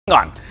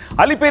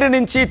అలిపిరి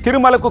నుంచి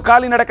తిరుమలకు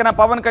కాలినడకన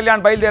పవన్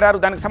కళ్యాణ్ బయలుదేరారు.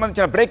 దానికి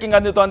సంబంధించిన బ్రేకింగ్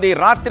అందుతోంది.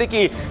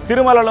 రాత్రికి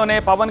తిరుమలలోనే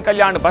పవన్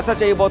కళ్యాణ్ బస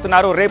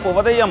చేయబోతున్నారు. రేపు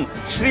ఉదయం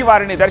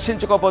శ్రీవారిని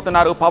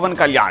దర్శించుకోబోతున్నారు పవన్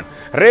కళ్యాణ్.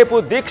 రేపు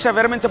దీక్ష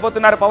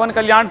విరమించబోతున్నారు పవన్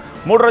కళ్యాణ్.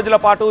 3 రోజుల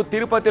పాటు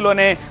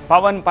తిరుపతిలోనే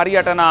పవన్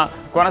పర్యటన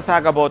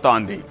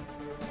కొనసాగబోతోంది.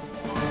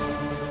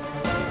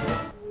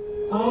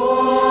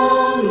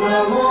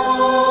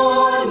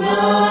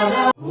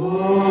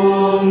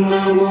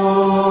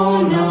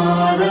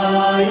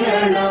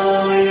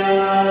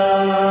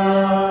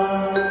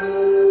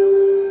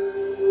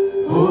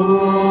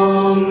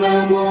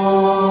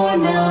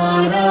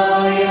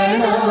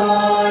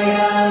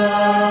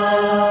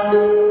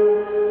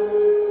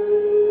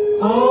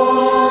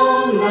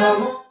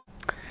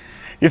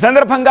 ఈ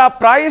సందర్భంగా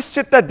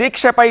ప్రాయశ్చిత్త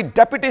దీక్షపై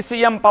డిప్యూటీ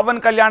సీఎం పవన్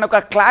కళ్యాణ్ ఒక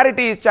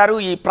క్లారిటీ ఇచ్చారు.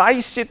 ఈ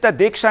ప్రాయశ్చిత్త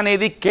దీక్ష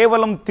అనేది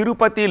కేవలం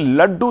తిరుపతి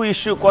లడ్డూ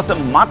ఇష్యూ కోసం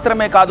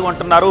మాత్రమే కాదు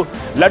అంటున్నారు.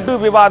 లడ్డూ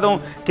వివాదం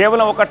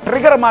కేవలం ఒక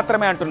ట్రిగర్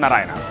మాత్రమే అంటున్నారు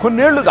ఆయన.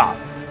 కొన్నేళ్లుగా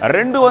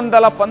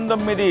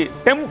 219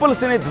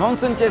 టెంపుల్స్ని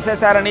ధ్వంసం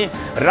చేసేశారని,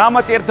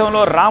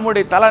 రామతీర్థంలో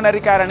రాముడి తల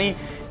నరికారని,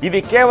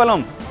 ఇది కేవలం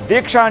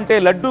దీక్ష అంటే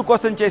లడ్డూ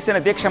కోసం చేసిన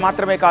దీక్ష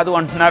మాత్రమే కాదు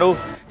అంటున్నారు.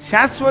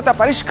 శాశ్వత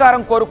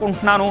పరిష్కారం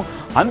కోరుకుంటున్నాను,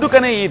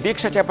 అందుకనే ఈ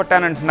దీక్ష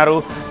చేపట్టానంటున్నారు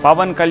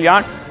పవన్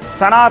కళ్యాణ్.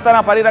 సనాతన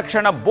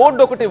పరిరక్షణ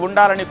బోర్డు ఒకటి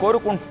ఉండాలని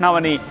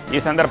కోరుకుంటున్నామని ఈ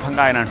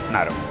సందర్భంగా ఆయన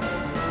అంటున్నారు.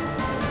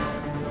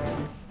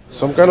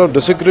 Some kind of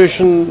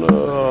desecration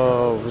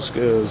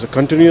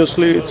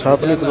continuously it's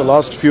happening for the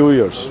last few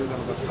years,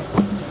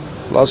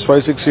 last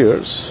 5-6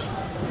 years,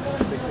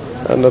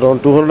 and around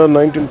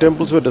 219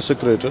 temples were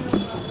desecrated,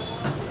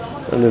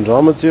 and in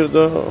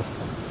Ramatirtha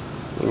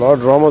Lord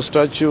Rama's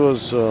statue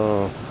was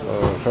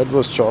head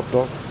was chopped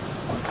off.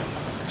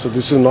 So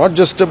this is not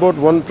just about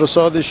one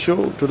prasad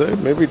issue today.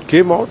 Maybe it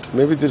came out,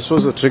 maybe this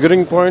was a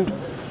triggering point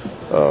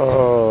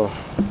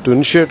to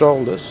initiate all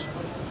this.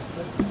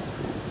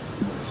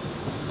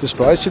 This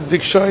Prayashchit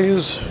Diksha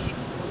is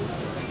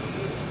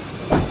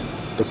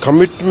the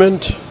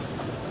commitment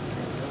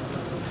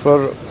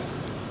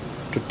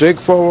to take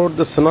forward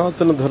the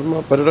Sanatana Dharma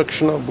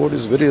Parirakshana Board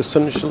is very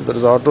essential. That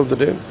is the art of the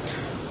day.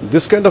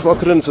 This kind of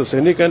occurrences,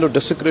 any kind of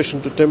desecration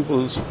to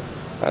temples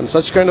and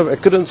such kind of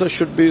occurrences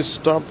should be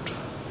stopped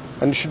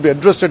and should be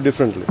addressed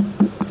differently,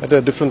 at a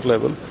different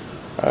level.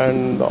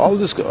 And all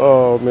this,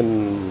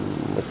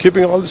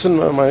 keeping all this in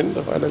my mind,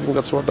 and I think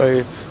that's what I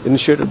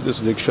initiated this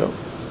Diksha.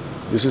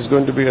 This is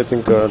going to be, I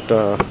think,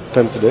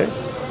 10th day.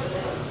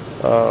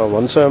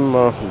 Once I'm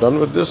done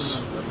with this,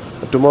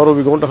 tomorrow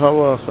we're going to have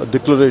a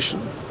declaration,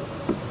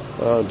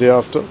 day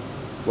after,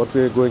 what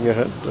we are going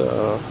ahead,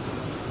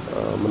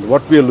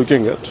 what we are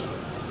looking at.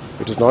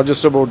 It is not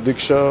just about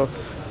Diksha,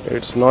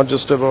 it's not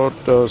just about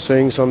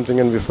saying something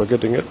and we're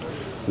forgetting it.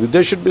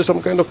 There should be some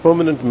kind of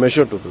permanent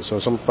measure to this, or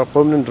some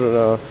permanent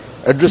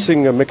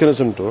addressing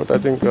mechanism to it. I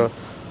think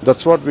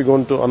that's what we're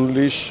going to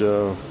unleash.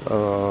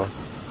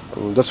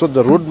 That's what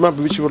the roadmap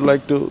which we would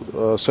like to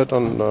set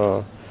on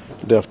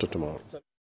day after tomorrow.